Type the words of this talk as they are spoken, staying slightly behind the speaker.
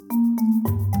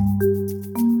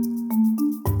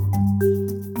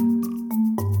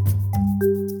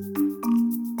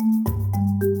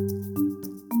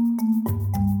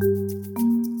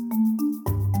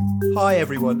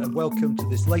everyone, and welcome to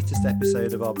this latest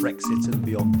episode of our Brexit and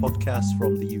Beyond podcast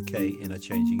from the UK in a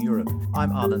Changing Europe. I'm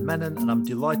Anand Menon, and I'm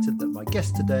delighted that my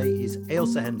guest today is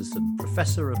Ailsa Henderson,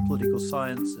 Professor of Political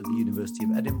Science at the University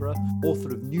of Edinburgh,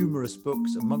 author of numerous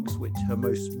books, amongst which her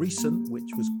most recent, which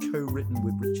was co-written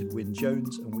with Richard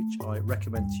Wyn-Jones, and which I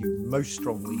recommend to you most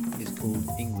strongly, is called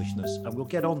Englishness. And we'll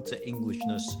get on to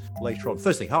Englishness later on.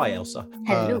 Firstly, hi, Ailsa.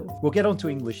 Hello. We'll get on to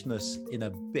Englishness in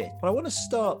a bit, but I want to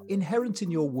start, inherent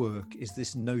in your work is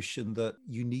this notion that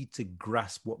you need to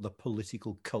grasp what the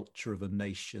political culture of a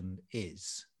nation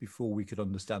is before we could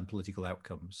understand political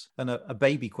outcomes. And a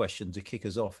baby question to kick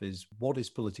us off is, what is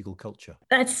political culture?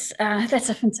 That's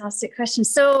a fantastic question.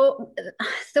 So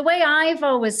the way I've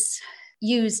always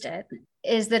used it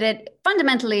is that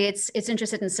it's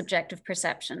interested in subjective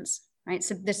perceptions. Right.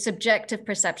 So the subjective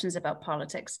perceptions about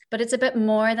politics, but it's a bit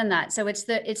more than that. So it's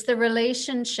the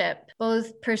relationship,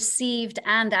 both perceived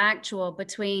and actual,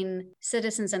 between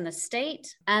citizens and the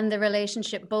state, and the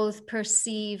relationship both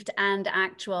perceived and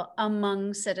actual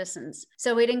among citizens.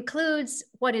 So it includes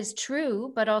what is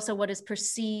true, but also what is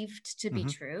perceived to be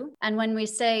true. And when we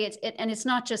say it's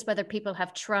not just whether people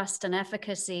have trust and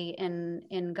efficacy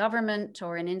in government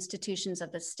or in institutions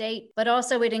of the state, but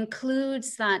also it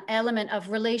includes that element of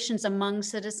relations among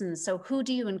citizens. So who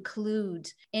do you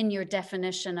include in your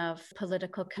definition of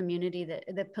political community,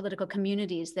 the political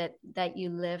communities that you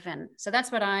live in? So that's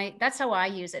how I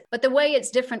use it. But the way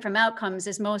it's different from outcomes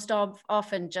is most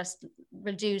often just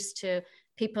reduced to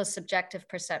people's subjective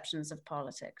perceptions of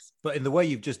politics. But in the way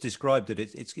you've just described it,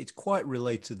 it's quite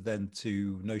related then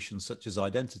to notions such as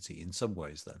identity in some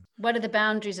ways then. What are the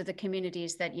boundaries of the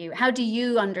communities how do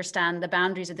you understand the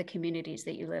boundaries of the communities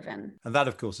that you live in? And that,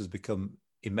 of course, has become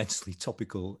immensely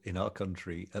topical in our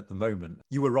country at the moment.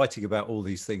 You were writing about all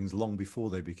these things long before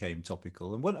they became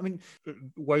topical. And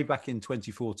way back in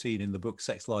 2014 in the book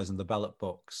Sex, Lies and the Ballot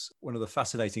Box, one of the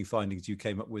fascinating findings you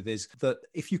came up with is that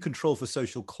if you control for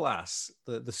social class,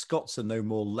 the Scots are no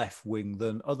more left-wing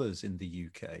than others in the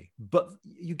UK. But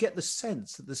you get the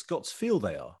sense that the Scots feel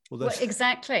they are. Well,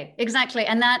 exactly.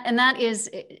 And that is,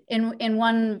 in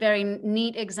one very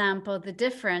neat example, the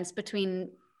difference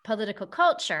between political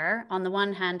culture on the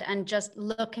one hand and just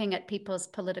looking at people's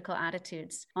political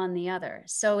attitudes on the other.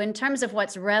 So in terms of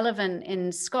what's relevant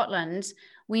in Scotland,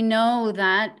 we know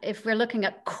that if we're looking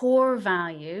at core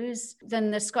values,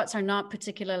 then the Scots are not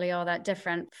particularly all that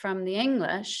different from the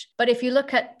English. But if you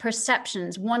look at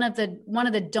perceptions, one of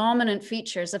the dominant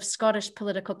features of Scottish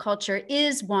political culture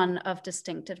is one of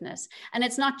distinctiveness. And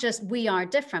it's not just we are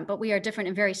different, but we are different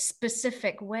in very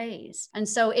specific ways. And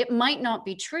so it might not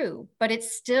be true, but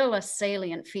it's still a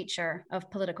salient feature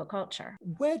of political culture.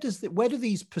 Where do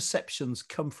these perceptions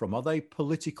come from? Are they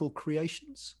political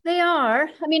creations? They are.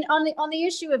 I mean, on the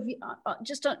issue of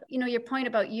your point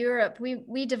about Europe,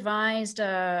 we devised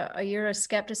a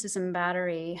Euroscepticism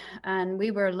battery, and we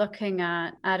were looking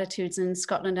at attitudes in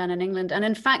Scotland and in England. And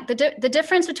in fact, the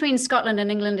difference between Scotland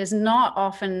and England is not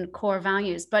often core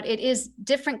values, but it is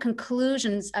different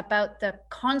conclusions about the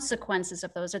consequences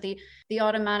of those, or the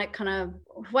automatic kind of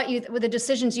the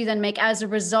decisions you then make as a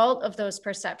result of those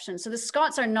perceptions. So the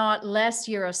Scots are not less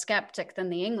Eurosceptic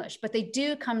than the English, but they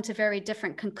do come to very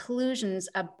different conclusions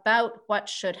about what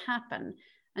should happen.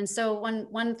 And so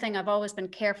one thing I've always been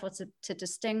careful to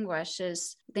distinguish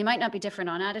is they might not be different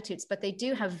on attitudes, but they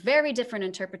do have very different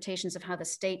interpretations of how the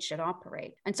state should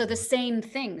operate. And so the same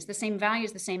things, the same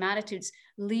values, the same attitudes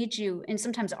lead you in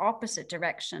sometimes opposite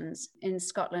directions in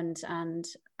Scotland and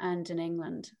in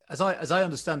England. As I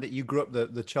understand it, you grew up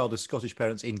the child of Scottish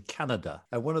parents in Canada.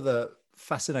 And one of the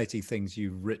fascinating things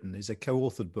you've written is a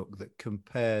co-authored book that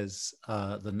compares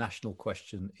the national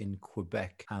question in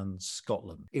Quebec and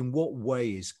Scotland. In what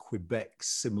way is Quebec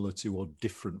similar to or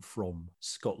different from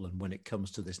Scotland when it comes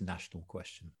to this national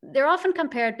question? They're often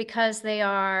compared because they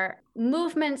are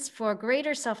movements for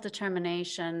greater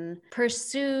self-determination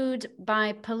pursued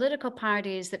by political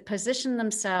parties that position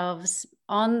themselves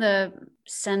on the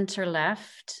center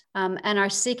left and are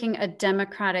seeking a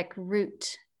democratic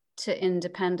route to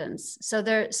independence. So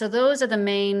those are the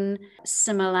main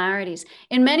similarities.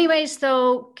 In many ways,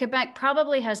 though, Quebec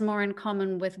probably has more in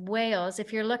common with Wales.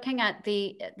 If you're looking at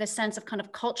the sense of kind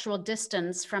of cultural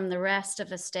distance from the rest of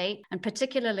the state, and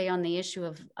particularly on the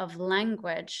issue of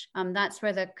language, that's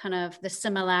where the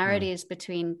similarities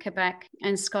between Quebec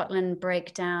and Scotland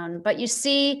break down. But you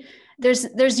see,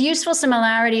 there's useful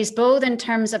similarities both in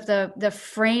terms of the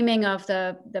framing of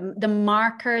the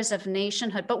markers of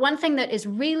nationhood. But one thing that is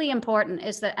really important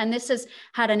is that, and this has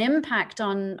had an impact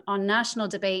on national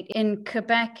debate in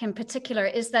Quebec in particular,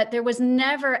 is that there was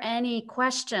never any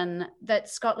question that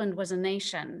Scotland was a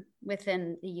nation.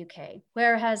 within the UK.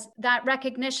 Whereas that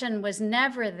recognition was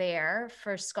never there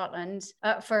for Scotland,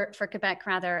 for Quebec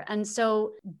rather. And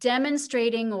so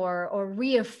demonstrating or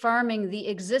reaffirming the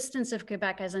existence of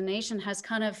Quebec as a nation has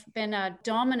kind of been a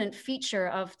dominant feature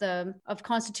of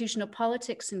constitutional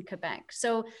politics in Quebec.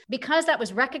 So because that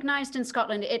was recognized in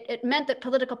Scotland, it meant that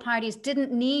political parties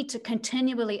didn't need to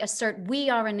continually assert, we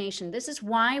are a nation. This is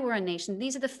why we're a nation.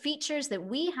 These are the features that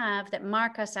we have that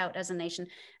mark us out as a nation.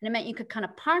 And it meant you could kind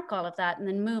of park all of that and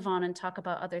then move on and talk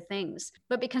about other things.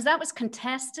 But because that was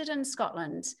contested in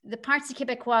Scotland, the Parti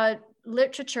Québécois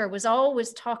literature was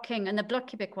always talking, and the Bloc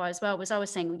Québécois as well was always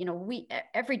saying, you know,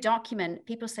 every document,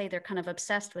 people say they're kind of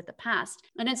obsessed with the past.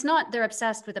 And it's not they're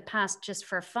obsessed with the past just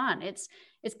for fun. It's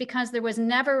because there was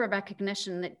never a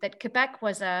recognition that Quebec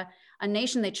was a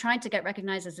nation they tried to get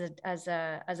recognized as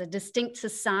a distinct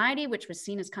society, which was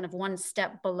seen as kind of one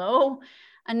step below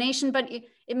a nation. But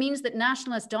it means that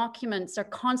nationalist documents are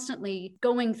constantly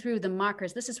going through the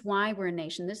markers. This is why we're a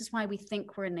nation. This is why we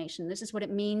think we're a nation. This is what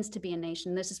it means to be a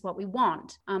nation. This is what we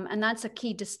want. And that's a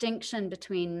key distinction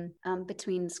between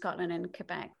Scotland and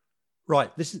Quebec.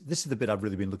 Right. This is the bit I've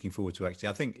really been looking forward to, actually.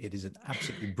 I think it is an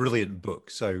absolutely brilliant book.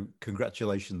 So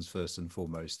congratulations, first and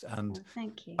foremost. And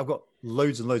thank you. I've got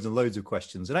loads and loads and loads of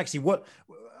questions. And actually, what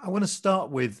I want to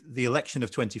start with the election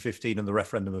of 2015 and the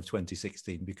referendum of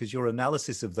 2016, because your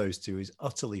analysis of those two is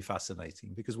utterly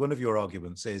fascinating. Because one of your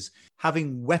arguments is,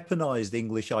 having weaponized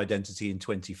English identity in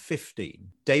 2015,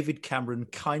 David Cameron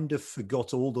kind of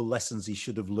forgot all the lessons he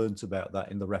should have learnt about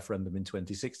that in the referendum in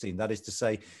 2016. That is to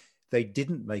say, they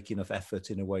didn't make enough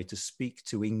effort in a way to speak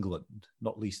to England,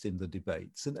 not least in the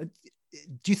debates. And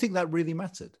do you think that really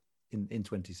mattered in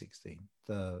 2016,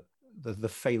 the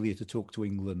failure to talk to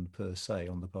England per se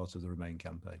on the part of the Remain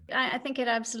campaign? I think it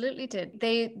absolutely did.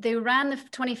 They ran the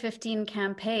 2015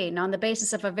 campaign on the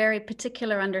basis of a very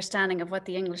particular understanding of what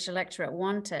the English electorate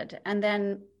wanted, and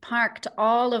then parked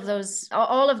all of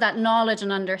that knowledge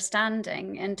and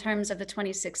understanding in terms of the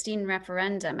 2016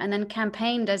 referendum, and then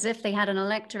campaigned as if they had an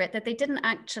electorate that they didn't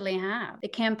actually have. They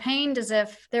campaigned as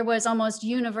if there was almost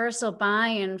universal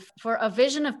buy-in for a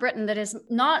vision of Britain that is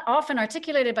not often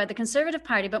articulated by the Conservative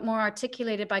Party, but more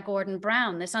articulated by Gordon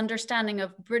Brown, this understanding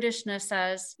of Britishness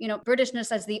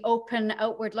as the open,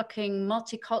 outward-looking,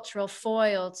 multicultural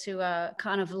foil to a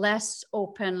kind of less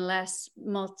open, less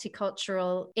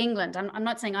multicultural England. I'm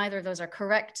not saying either of those are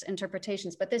correct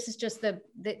interpretations, but this is just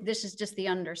the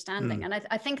understanding. And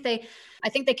I think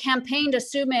they campaigned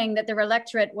assuming that their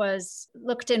electorate was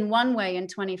looked in one way in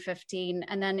 2015,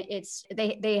 and then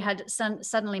they had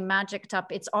suddenly magicked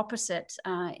up its opposite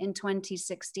in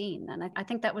 2016. And I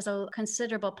think that was a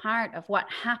considerable part of what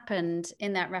happened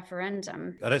in that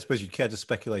referendum. I don't suppose you'd care to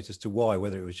speculate as to why,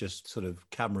 whether it was just sort of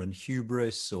Cameron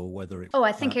hubris or whether it...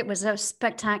 I think it was a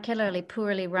spectacularly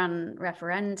poorly run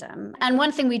referendum. And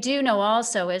one thing we do know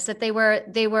also is that they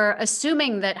were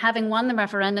assuming that, having won the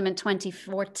referendum in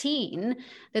 2014,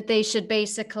 that they should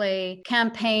basically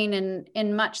campaign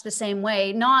in much the same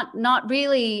way, not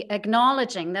really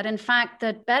acknowledging that, in fact,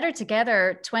 the Better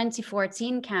Together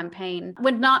 2014 campaign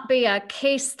would not be a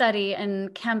case study in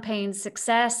campaign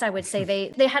success. I would say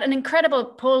they had an incredible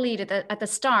poll lead at the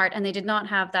start, and they did not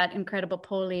have that incredible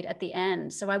poll lead at the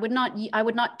end. So I would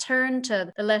not turn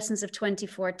to the lessons of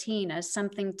 2014 as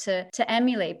something to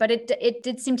emulate, but it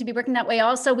did seem to be working that way.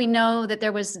 Also, we know that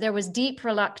there was deep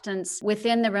reluctance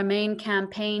within the Remain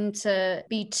campaign to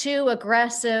be too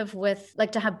aggressive with,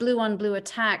 like, to have blue on blue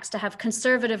attacks, to have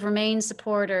conservative Remain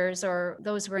supporters or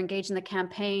those who were engaged in the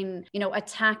campaign,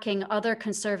 attacking other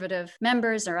conservative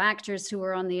members or actors who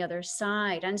were on the other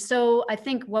side. And so I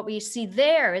think what we see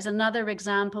there is another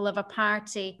example of a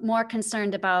party more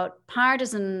concerned about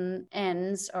partisan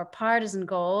ends or partisan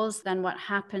goals than what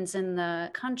happens in the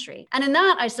country. And in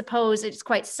that, I suppose it's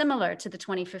quite similar to the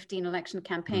 2015 election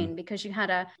campaign, because you had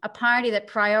a party that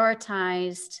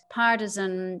prioritized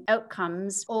partisan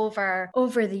outcomes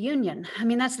over the union. I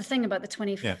mean, that's the thing about the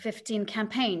 2015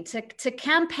 campaign, to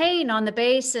campaign on the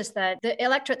basis that the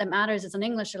electorate that matters is an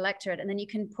English electorate, and then you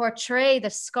can portray the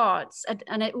Scots,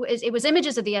 and it was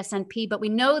images of the SNP, but we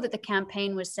know that the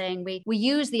campaign was saying we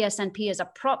use the SNP as a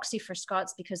proxy for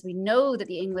Scots because we know that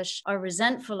the English are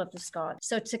resentful of the Scots.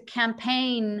 So to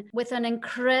campaign with an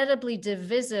incredibly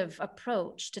divisive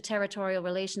approach to territorial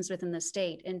relations within the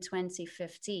state in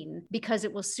 2015 because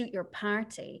it will suit your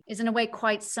party is in a way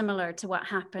quite similar to what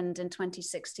happened in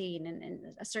 2016, and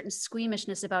a certain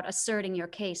squeamishness about asserting your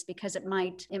case because it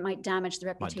might damage the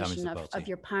reputation of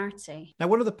your party. Now,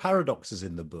 one of the paradoxes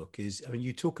in the book is, I mean,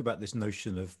 you talk about this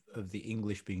notion of the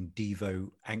English being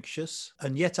Devo anxious,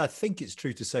 and yet I think it's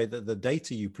true to say that the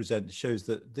data you present shows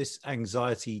that this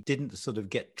anxiety didn't sort of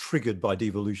get triggered by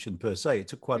devolution per se. It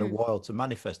took quite a while to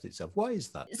manifest itself. Why is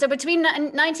that? So between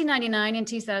 1999 and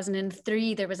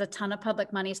 2003, there was a ton of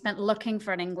public money spent looking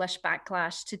for an English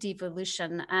backlash to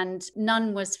devolution, and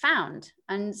none was found.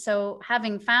 And so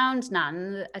having found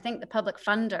none, I think the public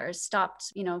funders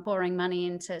stopped, pouring money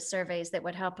into surveys that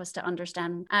would help us to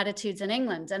understand attitudes in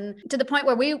England. And to the point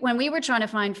where when we were trying to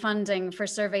find funding for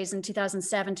surveys in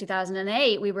 2007,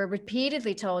 2008, we were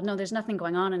repeatedly told, no, there's nothing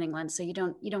going on in England. So you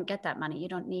don't get that money. You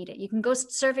don't need it. You can go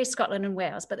survey Scotland and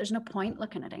Wales, but there's no point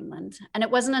looking at England. And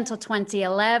it wasn't until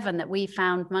 2011 that we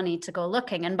found money to go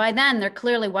looking. And by then there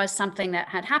clearly was something that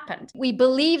had happened. We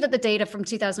believe that the data from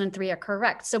 2003 are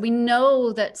correct. So we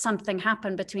know that something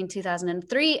happened between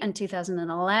 2003 and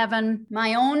 2011.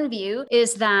 My own view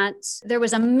is that there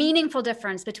was a meaningful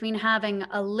difference between having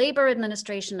a Labour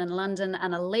administration in London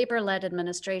and a Labour-led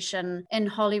administration in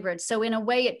Holyrood. So in a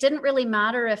way, it didn't really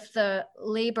matter if the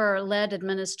Labour-led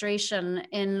administration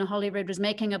in Holyrood was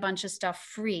making a bunch of stuff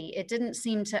free. It didn't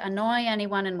seem to annoy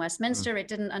anyone in Westminster. It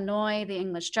didn't annoy the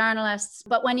English journalists.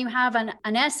 But when you have an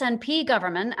SNP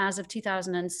government as of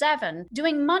 2007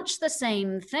 doing much the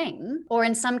same thing, or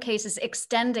in some cases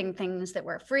extending things that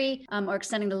were free, or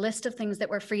extending the list of things that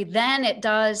were free, then it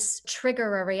does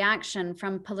trigger a reaction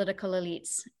from political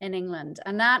elites in England.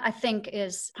 And that, I think,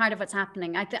 is part of what's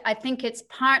happening. I think it's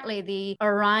partly the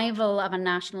arrival of a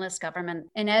nationalist government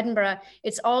in Edinburgh.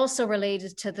 It's also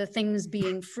related to the things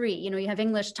being free. You have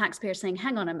English taxpayers saying,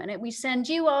 hang on a minute, we send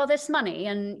you all this money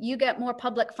and you get more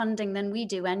public funding than we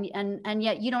do. And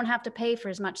yet you don't have to pay for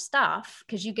as much stuff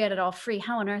because you get it all free.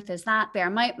 How on earth is that fair?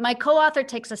 My co-author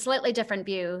takes a slightly different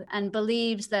view and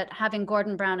believes that having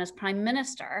Gordon Brown as Prime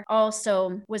Minister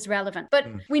also was relevant. But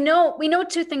we know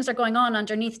two things are going on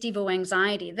underneath Devo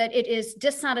anxiety, that it is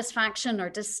dissatisfaction or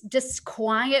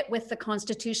disquiet with the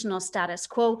constitutional status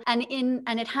quo. And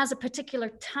it has a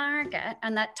particular target,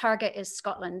 and that target is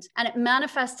Scotland. And it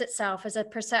manifests itself as a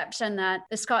perception that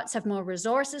the Scots have more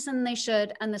resources than they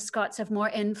should, and the Scots have more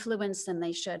influence than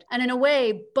they should. And in a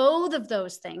way, both of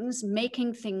those things,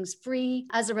 making things free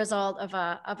as a result of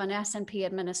an SNP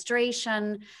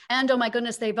administration, and oh my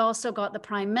goodness, they've also got the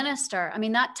Prime Minister. I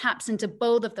mean, that taps into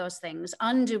both of those things,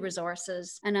 undue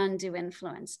resources and undue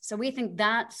influence. So we think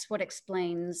that's what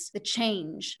explains the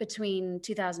change between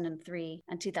 2003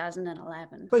 and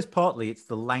 2011. I suppose partly it's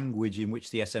the language in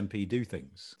which the SNP do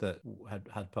things that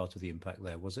had part of the impact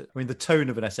there, was it? I mean, the tone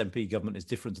of an SNP government is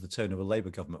different to the tone of a Labour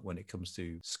government when it comes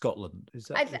to Scotland.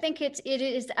 I think it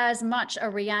is as much a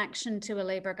reaction to a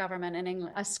Labour government in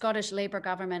England, a Scottish Labour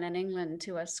government in England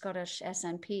to a Scottish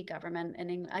SNP government in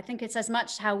England. I think it's as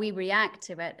much how we react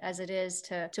to it as it is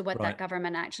to what that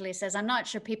government actually says. I'm not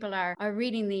sure people are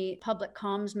reading the public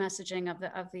comms messaging of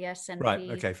the SNP. Right.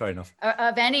 Okay. Fair enough.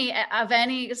 Of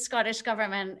any Scottish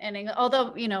government in England.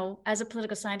 Although, as a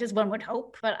political scientist, one would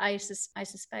hope, but I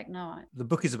suspect not. The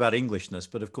book is about Englishness,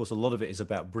 but of course, a lot of it is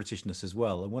about Britishness as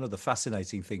well. And one of the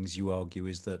fascinating things you argue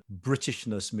is that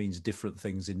Britishness means different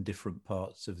things in different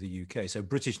parts of the UK. So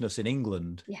Britishness in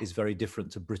England is very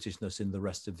different to Britishness in the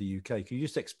rest of the UK. Can you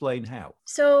just explain how?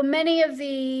 So many of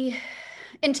the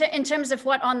in terms of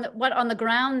what on the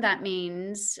ground that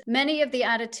means, many of the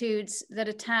attitudes that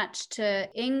attach to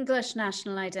English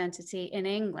national identity in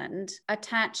England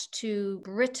attach to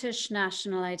British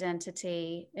national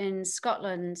identity in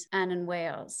Scotland and in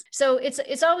Wales. So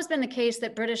it's always been the case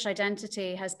that British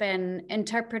identity has been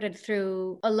interpreted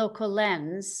through a local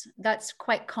lens. That's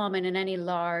quite common in any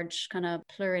large kind of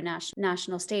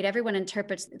plurinational state. Everyone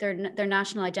interprets their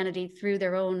national identity through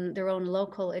their own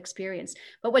local experience.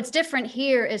 But what's different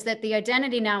here is that the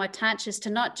identity now attaches to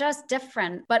not just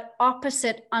different, but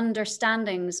opposite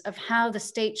understandings of how the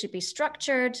state should be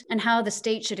structured and how the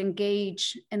state should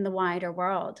engage in the wider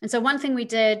world. And so one thing we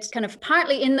did kind of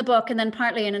partly in the book and then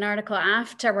partly in an article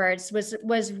afterwards was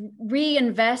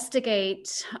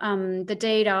reinvestigate the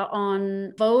data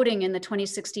on voting in the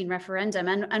 2016 referendum.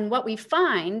 And what we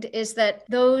find is that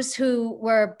those who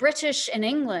were British in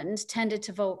England tended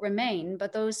to vote Remain,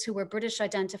 but those who were British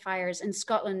identifiers in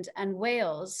Scotland and Wales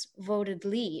Wales voted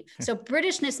leave. So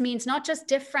Britishness means not just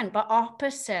different, but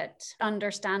opposite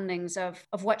understandings of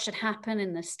what should happen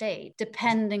in the state,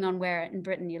 depending on where in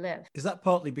Britain you live. Is that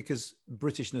partly because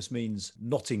Britishness means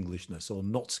not Englishness or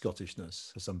not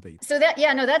Scottishness for some people? So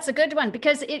that's a good one,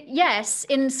 because yes,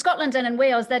 in Scotland and in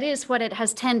Wales, that is what it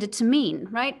has tended to mean,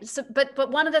 right? So,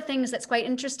 but one of the things that's quite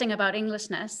interesting about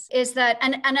Englishness is that,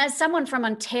 and as someone from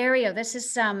Ontario, this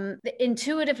is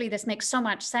intuitively, this makes so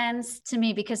much sense to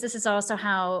me, because this is also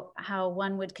how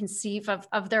one would conceive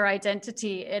of their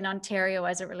identity in Ontario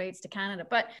as it relates to Canada.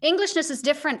 But Englishness is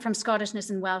different from Scottishness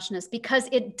and Welshness because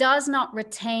it does not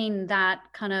retain that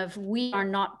kind of we are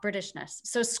not Britishness.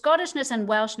 So Scottishness and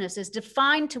Welshness is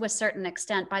defined to a certain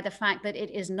extent by the fact that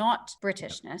it is not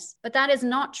Britishness, but that is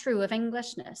not true of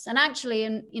Englishness. And actually,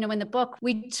 in the book,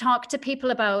 we talk to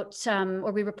people about,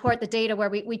 or we report the data where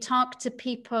we talk to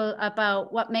people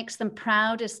about what makes them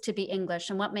proudest to be English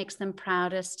and what makes them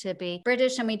proudest to be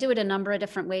British. And we do it a number of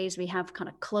different ways. We have kind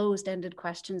of closed-ended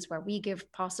questions where we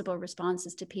give possible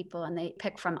responses to people and they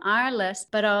pick from our list,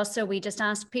 but also we just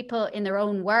ask people in their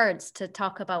own words to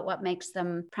talk about what makes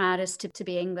them proudest to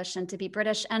be English and to be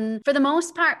British. And for the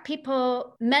most part,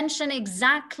 people mention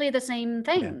exactly the same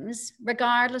things,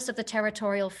 regardless of the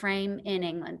territorial frame in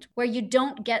England, where you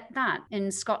don't get that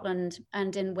in Scotland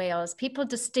and in Wales. People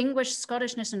distinguish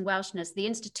Scottishness and Welshness, the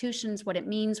institutions, what it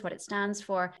means, what it stands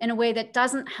for, in a way that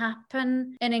doesn't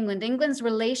happen in England. England's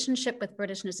relationship with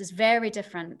Britishness is very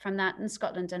different from that in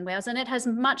Scotland and Wales, and it has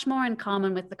much more in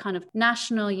common with the kind of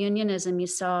national unionism you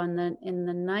saw in the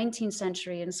 19th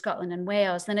century in Scotland and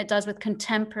Wales than it does with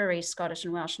contemporary Scottish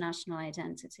and Welsh national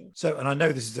identity. So, and I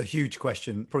know this is a huge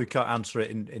question, probably can't answer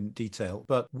it in detail,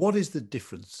 but what is the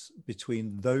difference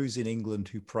between those in England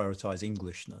who prioritise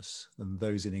Englishness and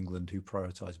those in England who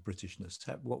prioritise Britishness?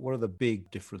 What are the big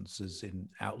differences in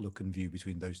outlook and view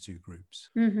between those two groups?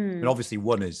 And obviously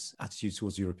one is attitude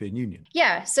towards the European Union.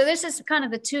 Yeah, so this is kind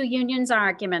of the two unions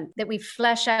argument that we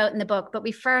flesh out in the book, but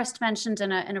we first mentioned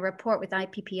in a report with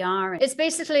IPPR. It's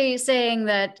basically saying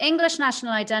that English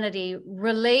national identity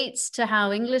relates to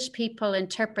how English people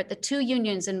interpret the two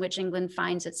unions in which England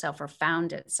finds itself or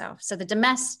found itself. So the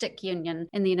domestic union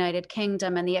in the United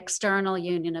Kingdom and the external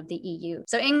union of the EU.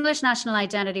 So English national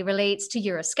identity relates to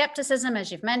Euroscepticism,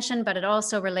 as you've mentioned, but it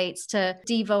also relates to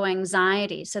Devo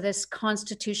anxiety. So this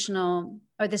constitutional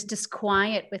or this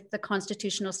disquiet with the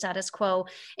constitutional status quo,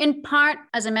 in part,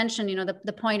 as I mentioned,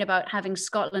 the point about having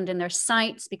Scotland in their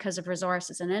sights because of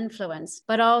resources and influence,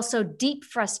 but also deep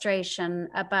frustration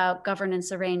about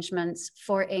governance arrangements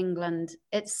for England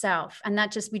itself. And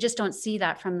we just don't see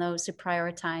that from those who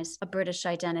prioritize a British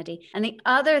identity. And the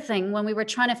other thing, when we were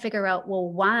trying to figure out,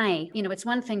 well, why, it's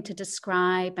one thing to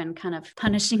describe and kind of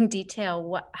punishing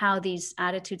detail how these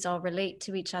attitudes all relate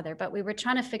to each other, but we were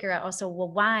trying to figure out also, well,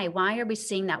 why are we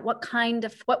seeing that?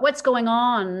 What's going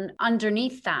on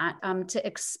underneath that to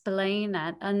explain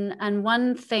that? And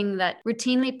one thing that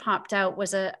routinely popped out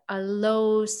was a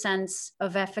low sense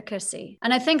of efficacy.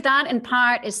 And I think that in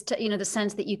part is to, the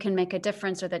sense that you can make a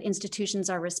difference or that institutions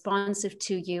are responsive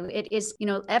to you. It is,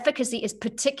 efficacy is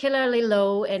particularly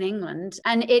low in England,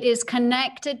 and it is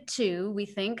connected to, we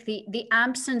think, the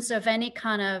absence of any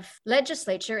kind of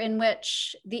legislature in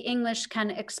which the English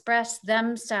can express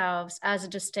themselves as a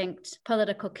distinct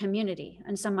political community.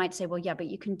 And some might say, well, yeah, but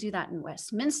you can do that in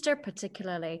Westminster,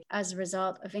 particularly as a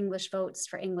result of English votes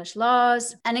for English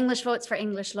laws. And English votes for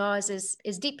English laws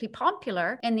is deeply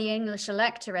popular in the English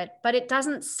electorate, but it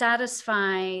doesn't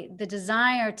satisfy the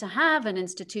desire to have an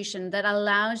institution that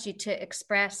allows you to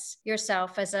express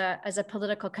yourself as a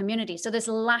political community. So this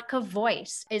lack of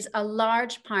voice is a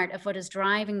large part of what is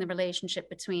driving the relationship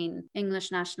between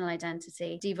English national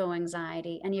identity, Devo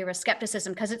anxiety, and Euroscepticism,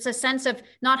 because it's a sense of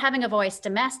not having a voice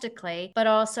domestically, but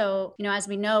also, as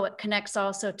we know, it connects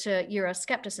also to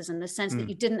Euroscepticism, the sense that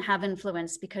you didn't have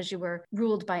influence because you were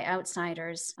ruled by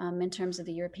outsiders in terms of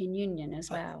the European Union as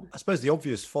well. I suppose the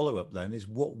obvious follow-up then is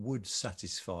what would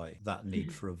satisfy that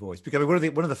need for a voice? Because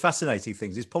one of the fascinating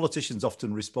things is politicians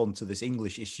often respond to this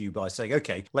English issue by saying,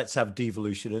 okay, let's have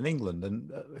devolution in England.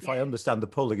 And if I understand the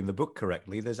polling in the book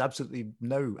correctly, there's absolutely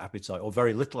no appetite or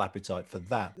very little appetite for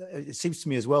that. It seems to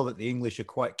me as well that the English are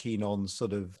quite keen on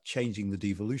sort of changing the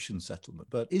devolution settlement.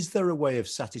 But is there a way of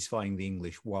satisfying the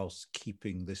English whilst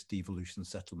keeping this devolution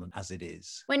settlement as it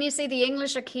is? When you say the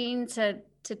English are keen to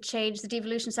change the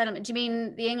devolution settlement, do you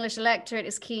mean the English electorate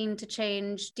is keen to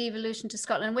change devolution to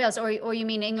Scotland and Wales, or you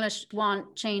mean English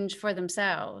want change for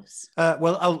themselves?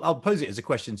 Well, I'll pose it as a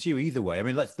question to you either way. I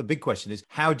mean, the big question is,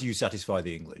 how do you satisfy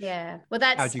the English? Yeah, well,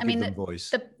 that's, how do you give them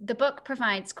voice? The book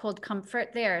provides cold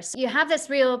comfort there. So you have this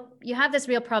real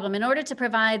problem. In order to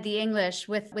provide the English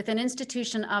with an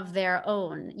institution of their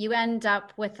own, you end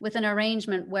up with an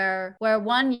arrangement where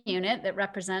one unit that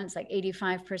represents like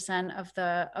 85%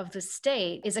 of the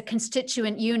state is a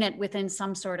constituent unit within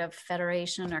some sort of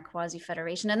federation or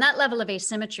quasi-federation. And that level of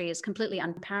asymmetry is completely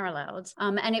unparalleled.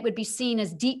 And it would be seen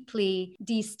as deeply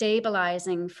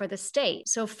destabilizing for the state.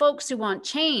 So folks who want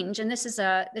change, and this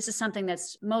is something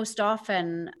that's most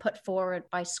often put forward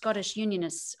by Scottish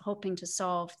unionists hoping to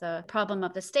solve the problem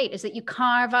of the state, is that you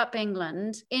carve up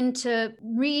England into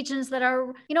regions that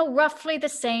are, roughly the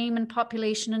same in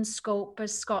population and scope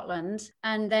as Scotland.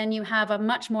 And then you have a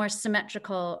much more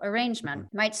symmetrical arrangement,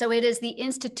 right? So it is the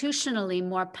institutionally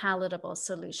more palatable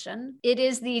solution. It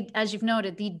is as you've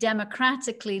noted, the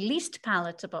democratically least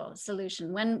palatable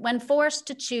solution. When forced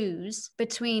to choose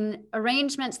between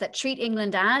arrangements that treat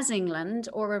England as England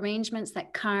or arrangements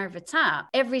that carve it up,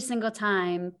 every single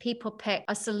time people pick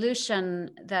a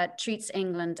solution that treats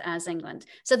England as England.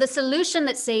 So the solution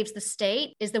that saves the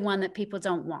state is the one that people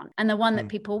don't want. And the one that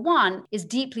people want is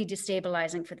deeply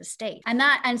destabilizing for the state.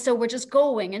 And so we're just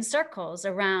going in circles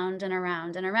around and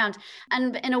around and around.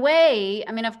 And in a way,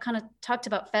 I mean, I've kind of talked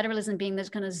about federalism being this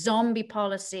kind of zombie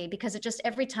policy, because it just,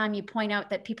 every time you point out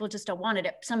that people just don't want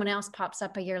it, someone else pops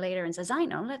up a year later and says, I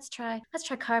know, let's try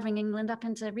carving England up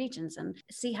into regions and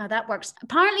see how that works.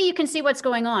 Partly you can see what's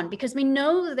going on because we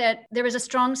know that there is a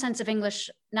strong sense of English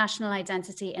national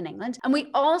identity in England. And we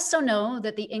also know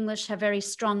that the English have very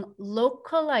strong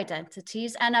local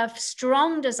identities and a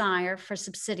strong desire for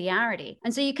subsidiarity.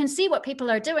 And so you can see what people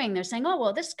are doing. They're saying, oh,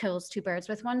 well, this kills two birds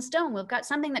with one stone. We've got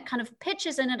something that kind of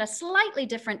pitches in at a slightly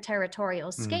different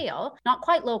territorial scale, not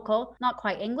quite local, not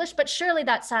quite English, but surely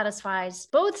that satisfies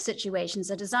both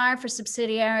situations, a desire for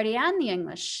subsidiarity and the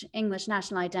English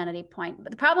national identity point.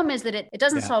 But the problem is that it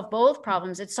doesn't solve both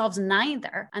problems. It solves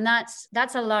neither. And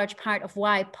that's a large part of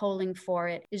why polling for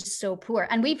it is so poor.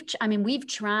 And we've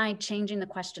tried changing the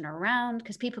question around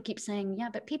because people keep saying, yeah,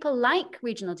 but people like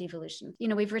regional devolution.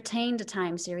 We've retained a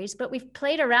time series, but we've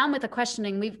played around with the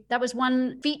questioning. That was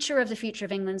one feature of the Future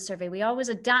of England survey. We always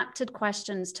adapted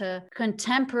questions to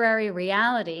contemporary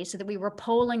reality so that we were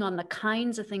polling on the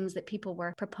kinds of things that people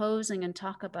were proposing and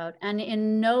talk about. And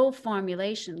in no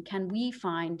formulation can we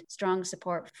find strong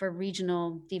support for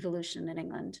regional devolution in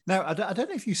England. Now, I don't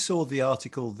know if you saw the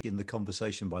article in The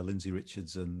Conversation by Lindsay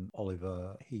Richards and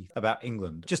Oliver Heath about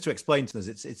England. Just to explain to us,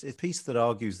 it's a piece that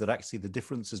argues that actually the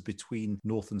differences between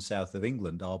north and south of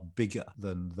England are bigger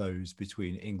than those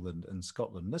between England and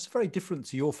Scotland. That's very different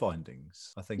to your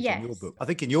findings, I think, in your book. I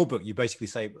think in your book, you basically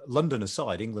say, London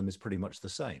aside, England is pretty much the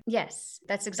same. Yes,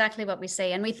 that's exactly what we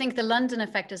say. And we think the London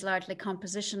effect is largely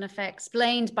composition effect,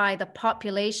 explained by the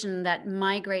population that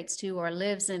migrates to or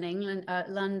lives in England,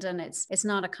 London. It's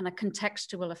not a kind of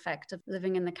contextual effect of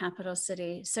living in the capital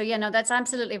city. So that's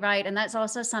absolutely right. And that's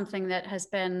also something that has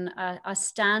been a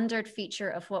standard feature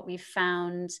of what we've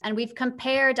found. And we've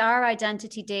compared our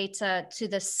identity data to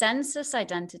the census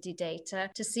identity data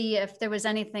to see if there was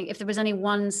any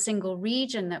one single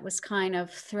region that was kind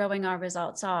of throwing our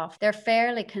results off. They're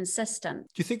fairly consistent.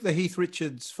 Do you think the Heath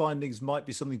Richards findings might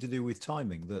be something to do with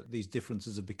timing, that these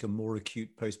differences have become more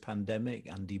acute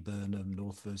post-pandemic, Andy Burnham,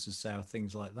 North versus South,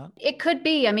 things like that? It could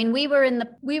be. I mean, we were in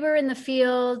the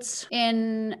field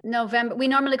in November. We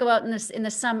normally go out in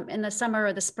the summer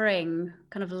or the spring,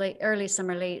 kind of early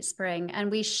summer, late spring,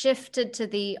 and we shifted to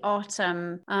the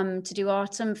autumn to do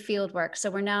autumn field work. So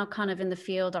we're now kind of in the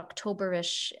field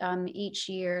October-ish each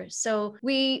year. So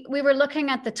we were looking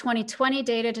at the 2020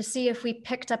 data to see if we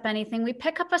picked up anything. We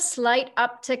pick up a slight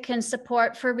uptick in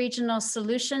support for regional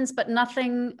solutions, but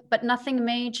nothing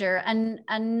major, and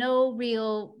no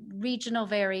real regional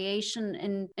variation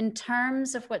in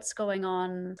terms of what's going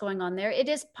on there. It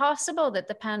is possible that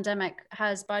the pandemic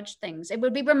has budged things. It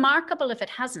would be remarkable if it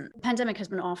hasn't. The pandemic has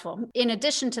been awful. In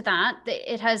addition to that,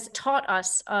 it has taught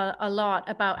us a lot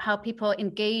about how people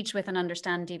engage with and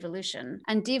understand devolution.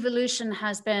 And devolution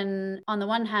has been, on the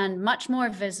one hand, much more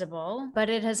visible, but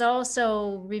it has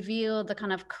also revealed the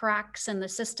kind of cracks in the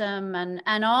system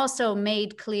and also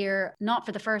made clear, not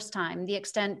for the first time, the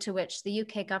extent to which the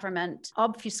UK government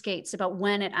obfuscates about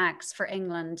when it acts for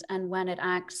England and when it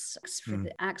acts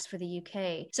for the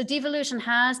UK. So devolution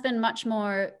has been much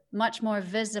more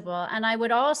visible. And I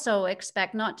would also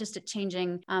expect not just it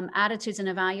changing attitudes and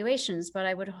evaluations, but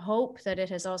I would hope that it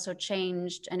has also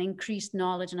changed and increased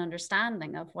knowledge and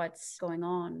understanding of what's going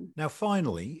on. Now,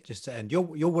 finally, just to end, you're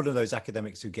one of those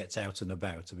academics who gets out and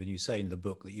about. I mean, you say in the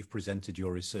book that you've presented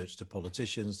your research to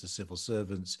politicians, to civil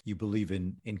servants. You believe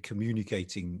in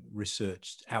communicating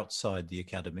research outside the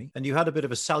academy. And you had a bit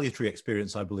of a salutary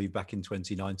experience, I believe, back in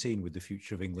 2019 with the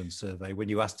Future of England survey, when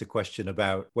you asked a question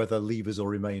about whether Leavers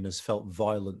or Remainers Remainers felt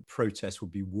violent protests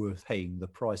would be worth paying the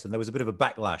price. And there was a bit of a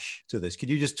backlash to this. Could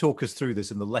you just talk us through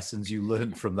this and the lessons you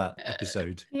learned from that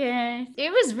episode? Yeah,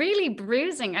 it was really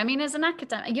bruising. I mean, as an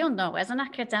academic, you'll know, as an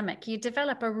academic, you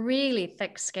develop a really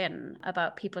thick skin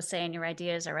about people saying your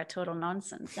ideas are a total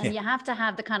nonsense. And you have to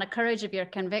have the kind of courage of your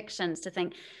convictions to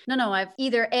think, no,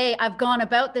 I've gone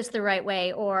about this the right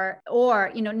way, or,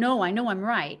 no, I know I'm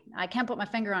right. I can't put my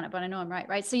finger on it, but I know I'm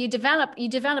right. So you develop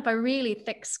a really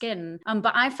thick skin.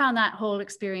 But I found that whole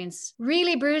experience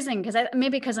really bruising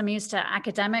because I'm used to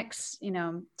academics,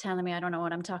 telling me I don't know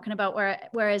what I'm talking about,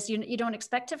 whereas you don't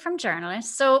expect it from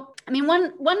journalists. So, I mean,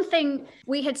 one thing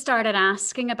we had started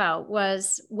asking about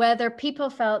was whether people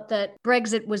felt that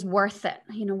Brexit was worth it.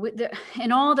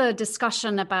 In all the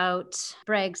discussion about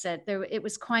Brexit, it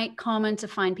was quite common to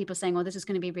find people saying, "Oh, this is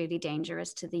going to be really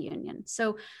dangerous to the union."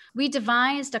 So we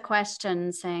devised a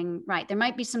question saying, right, there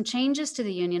might be some changes to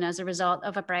the union as a result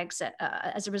of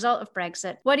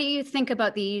Brexit. What do you think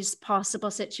about these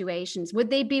possible situations? Would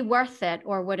they be worth it,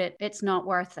 or would it's not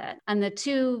worth it? And the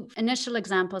two initial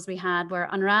examples we had were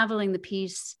unraveling the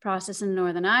peace process in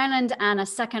Northern Ireland and a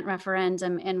second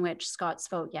referendum in which Scots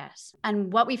vote yes.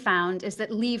 And what we found is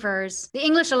that Leavers, the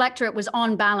English electorate, was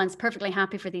on balance perfectly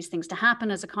happy for these things to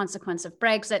happen as a consequence of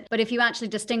Brexit. But if you actually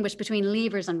distinguish between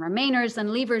Leavers and Remainers, then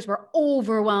Leavers were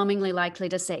overwhelmingly likely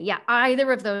to say, yeah,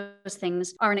 either of those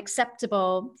things are an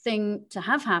acceptable thing to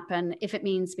have happen if it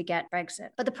means we get Brexit.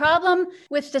 But the problem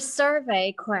with the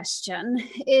survey question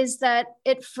is that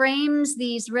it frames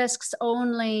these risks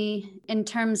only in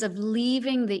terms of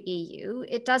leaving the EU.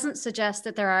 It doesn't suggest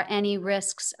that there are any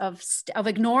risks of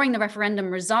ignoring the referendum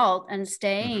result and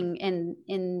staying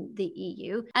in the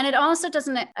EU. And it also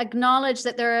doesn't acknowledge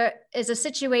that there is a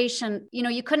situation,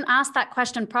 you couldn't ask that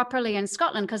question properly in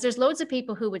Scotland because there's loads of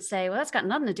people who would say, well, that's got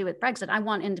nothing to do with Brexit. I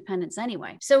want independence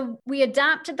anyway. So we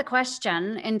adapted the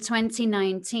question in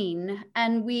 2019,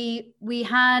 and we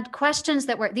had questions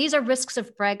that were, these are risks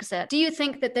of Brexit. Do you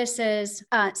think that this is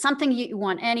something you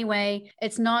want anyway?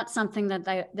 It's not something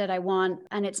that I want,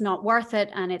 and it's not worth it,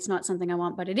 and it's not something I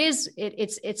want, but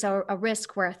it's a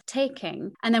risk worth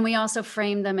taking. And then we also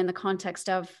framed them in the context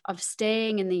of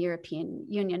staying in the European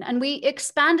Union. And we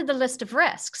expanded the list of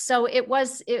risks. So there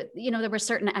were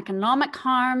certain economic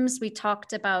harms. We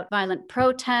talked about violent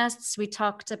protests. We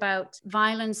talked about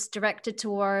violence directed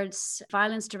towards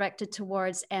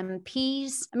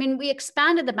MPs. I mean, we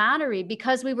expanded the battery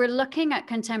because we were looking at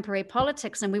contemporary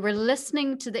politics, and we were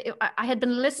listening to I had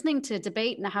been listening to a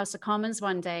debate in the House of Commons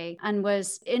one day and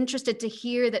was interested to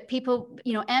hear that people,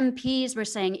 MPs were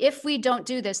saying, if we don't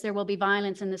do this, there will be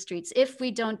violence in the streets. If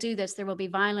we don't do this, there will be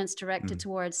violence directed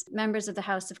towards members of the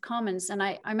House of Commons. And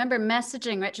I remember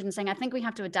messaging Richard and saying, I think we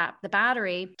have to adapt the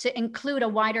battery to include a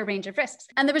wider range of risks.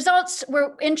 And the results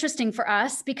were interesting for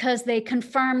us because they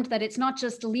confirmed that it's not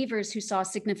just Leavers who saw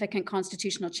significant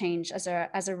constitutional change as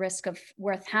a risk of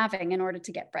worth having in order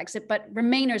to get Brexit, but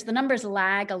Remainers, the numbers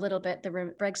lag a little bit, the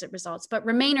Brexit results, but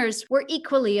Remainers were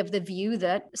equally of the view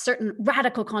that certain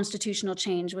radical constitutional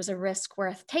change was a risk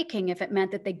worth taking if it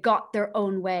meant that they got their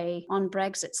own way on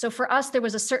Brexit. So for us, there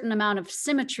was a certain amount of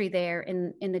symmetry there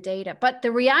in the data, but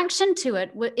the reaction to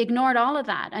it ignored all of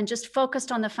that and just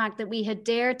focused on the fact that we had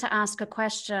dared to ask a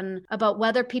question about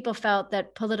whether people felt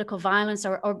that political violence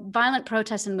or violent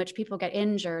protests in which people get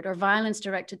injured or violence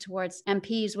directed towards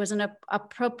MPs was an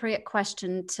appropriate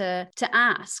question to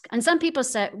ask. And some people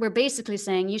were basically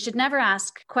saying you should never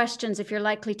ask questions if you're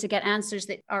likely to get answers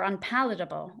that are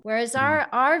unpalatable. Whereas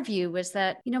our view was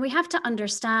that, we have to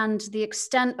understand the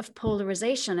extent of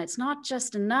polarization. It's not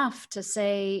just enough to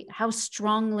say, how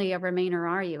strongly a Remainer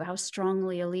are you? How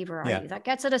strongly a Leaver are you? That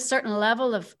gets at a certain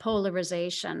level of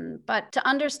polarization. But to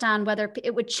understand whether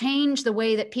it would change the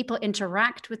way that people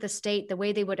interact with the state, the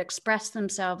way they would express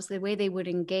themselves, the way they would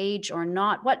engage or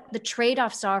not, what the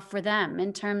trade-offs are for them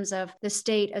in terms of the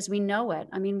state as we know it.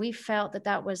 I mean, we felt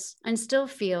that was, and still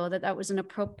feel that was an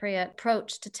appropriate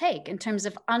approach to take in terms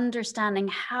of understanding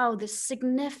how this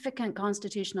significant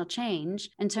constitutional change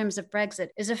in terms of Brexit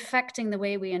is affecting the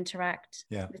way we interact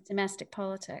with domestic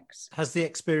politics. Has the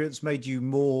experience made you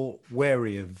more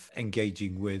wary of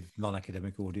engaging with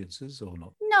non-academic audiences or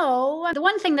not? No. The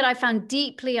one thing that I found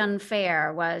deeply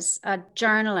unfair was a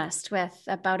journalist with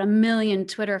about 1 million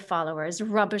Twitter followers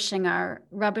rubbishing our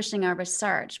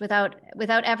research without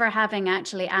ever having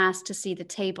actually asked to see the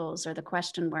tables or the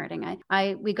question wording.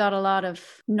 We got a lot of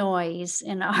noise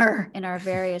in our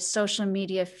various social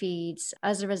media feeds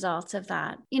as a result of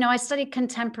that. I studied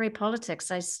contemporary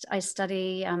politics. I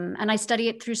study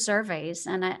it through surveys,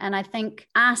 and I think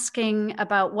asking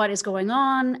about what is going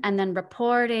on and then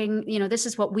reporting. This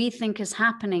is what we think is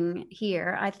happening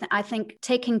here. I think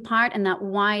taking part in that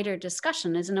wider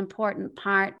discussion is an important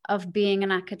part of being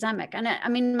an academic. And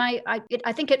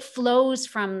I think it flows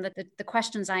from the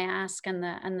questions I ask and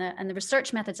the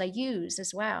research methods I use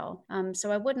as well.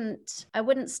 So I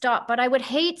wouldn't stop, but I would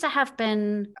hate to have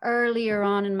been earlier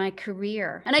on in my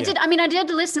career. And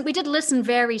we did listen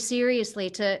very seriously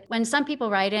to when some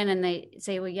people write in and they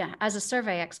say, well, yeah, as a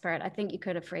survey expert, I think you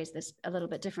could have phrased this a little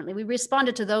bit differently. We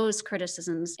responded to those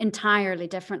criticisms entirely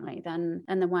differently than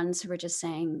the ones who were just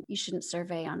saying you shouldn't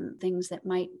survey on things that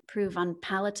might prove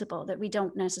unpalatable, that we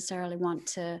don't necessarily want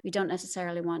to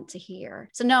hear.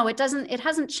 So no, it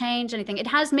hasn't changed anything. It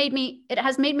has made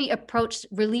me approach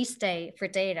release day for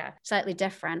data slightly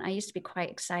different. I used to be quite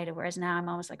excited, whereas now I'm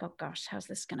always like, oh gosh, how's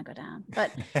this going to go down?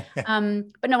 But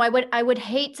no, I would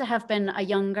hate to have been a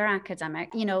younger academic,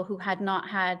 who had not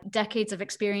had decades of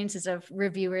experiences of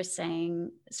reviewers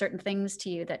saying certain things to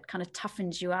you that kind of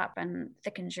toughens you up and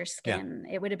thickens your skin.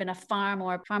 Yeah. It would have been a far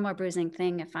more bruising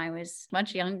thing if I was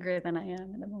much younger than I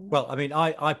am at the moment. Well,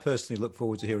 I personally look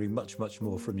forward to hearing much, much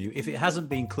more from you. If it hasn't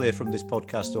been clear from this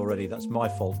podcast already, that's my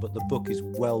fault, but the book is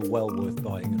well worth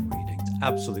buying and reading. It's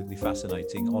absolutely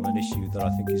fascinating on an issue that I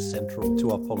think is central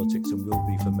to our politics and will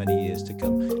be for many years to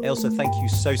come. Ailsa, thank you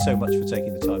so much for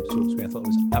taking the time to talk to me. I thought it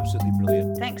was absolutely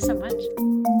brilliant. Thanks so much.